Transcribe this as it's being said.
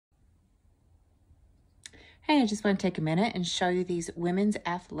Hey, I just want to take a minute and show you these women's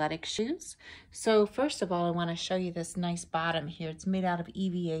athletic shoes. So first of all, I want to show you this nice bottom here. It's made out of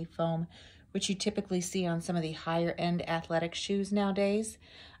EVA foam, which you typically see on some of the higher end athletic shoes nowadays,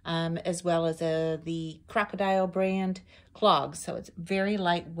 as well as the Crocodile brand clogs. So it's very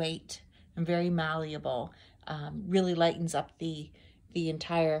lightweight and very malleable. Really lightens up the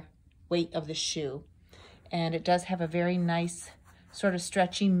entire weight of the shoe. And it does have a very nice sort of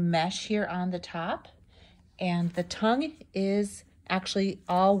stretchy mesh here on the top. And the tongue is actually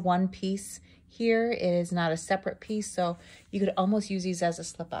all one piece here. It is not a separate piece, so you could almost use these as a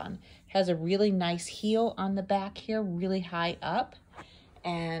slip-on. Has a really nice heel on the back here, really high up.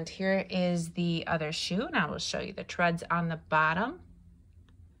 And here is the other shoe, and I will show you the treads on the bottom.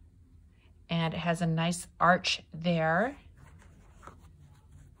 And it has a nice arch there.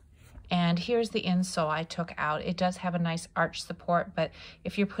 And here's the insole I took out. It does have a nice arch support, but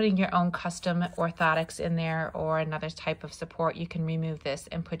if you're putting your own custom orthotics in there or another type of support, you can remove this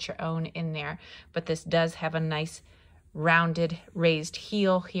and put your own in there. But this does have a nice rounded raised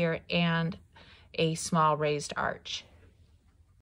heel here and a small raised arch.